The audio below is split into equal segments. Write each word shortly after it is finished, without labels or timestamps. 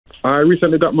I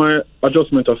recently got my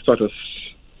adjustment of status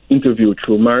interview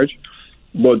through marriage,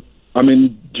 but I'm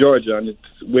in Georgia and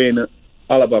it's way in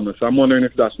Alabama, so I'm wondering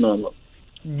if that's normal.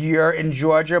 You're in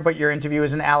Georgia, but your interview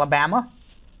is in Alabama?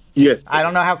 Yes. I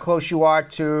don't know how close you are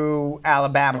to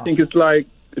Alabama. I think it's like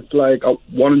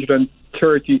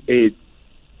 138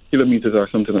 kilometers or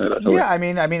something like that. Yeah, I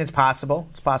mean, it's possible.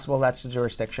 It's possible that's the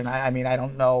jurisdiction. I mean, I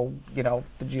don't know, the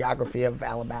geography of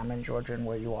Alabama and Georgia and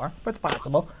where you are, but it's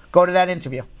possible. Go to that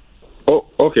interview. Oh,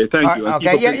 okay. Thank you.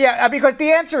 Okay, yeah, because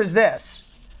the answer is this.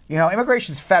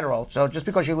 Immigration's federal, so just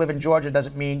because you live in Georgia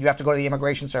doesn't mean you have to go to the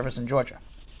immigration service in Georgia.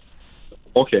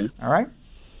 Okay. All right?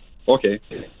 Okay.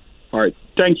 All right.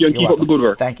 Thank you, and keep up the good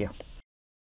work. Thank you.